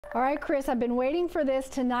All right, Chris, I've been waiting for this.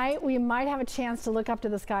 Tonight we might have a chance to look up to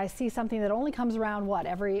the sky, see something that only comes around, what,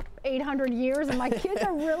 every 800 years? And my kids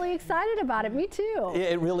are really excited about it. Me too.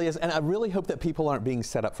 It really is. And I really hope that people aren't being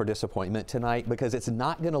set up for disappointment tonight, because it's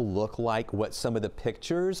not going to look like what some of the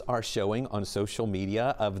pictures are showing on social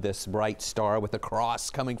media of this bright star with a cross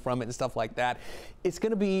coming from it and stuff like that. It's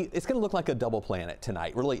going to look like a double planet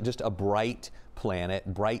tonight, really just a bright planet,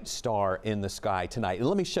 bright star in the sky tonight. And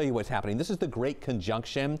let me show you what's happening. This is the great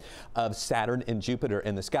conjunction of Saturn and Jupiter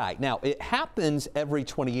in the sky. Now, it happens every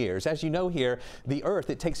 20 years. As you know here, the Earth,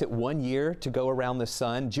 it takes it 1 year to go around the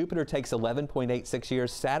sun. Jupiter takes 11.86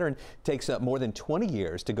 years. Saturn takes up more than 20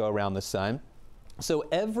 years to go around the sun. So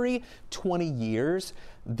every 20 years,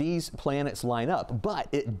 these planets line up, but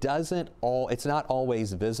it's not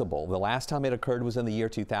always visible. The last time it occurred was in the year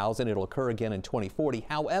 2000. It'll occur again in 2040.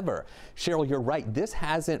 However, Cheryl, you're right. This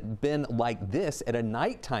hasn't been like this at a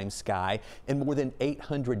nighttime sky in more than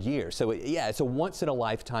 800 years. So yeah, it's a once in a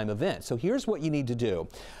lifetime event. So here's what you need to do.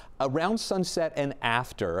 Around sunset and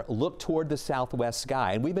after, look toward the southwest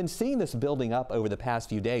sky. And we've been seeing this building up over the past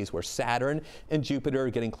few days where Saturn and Jupiter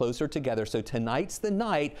are getting closer together. So tonight's the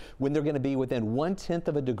night when they're going to be within 1/10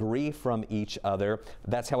 of a degree from each other.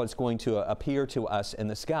 That's how it's going to appear to us in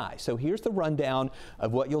the sky. So here's the rundown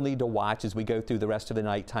of what you'll need to watch as we go through the rest of the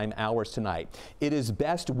nighttime hours tonight. It is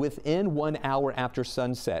best within 1 hour after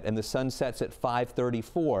sunset, and the sun sets at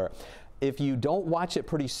 5:34. If you don't watch it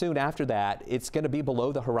pretty soon after that, it's going to be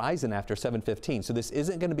below the horizon after 7:15. So this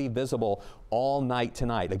isn't going to be visible all night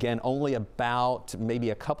tonight. Again, only about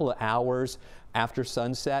maybe a couple of hours after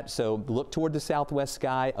sunset. So look toward the southwest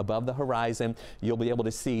sky above the horizon. You'll be able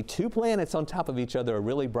to see two planets on top of each other, a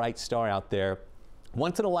really bright star out there.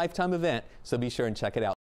 Once in a lifetime event, so be sure and check it out.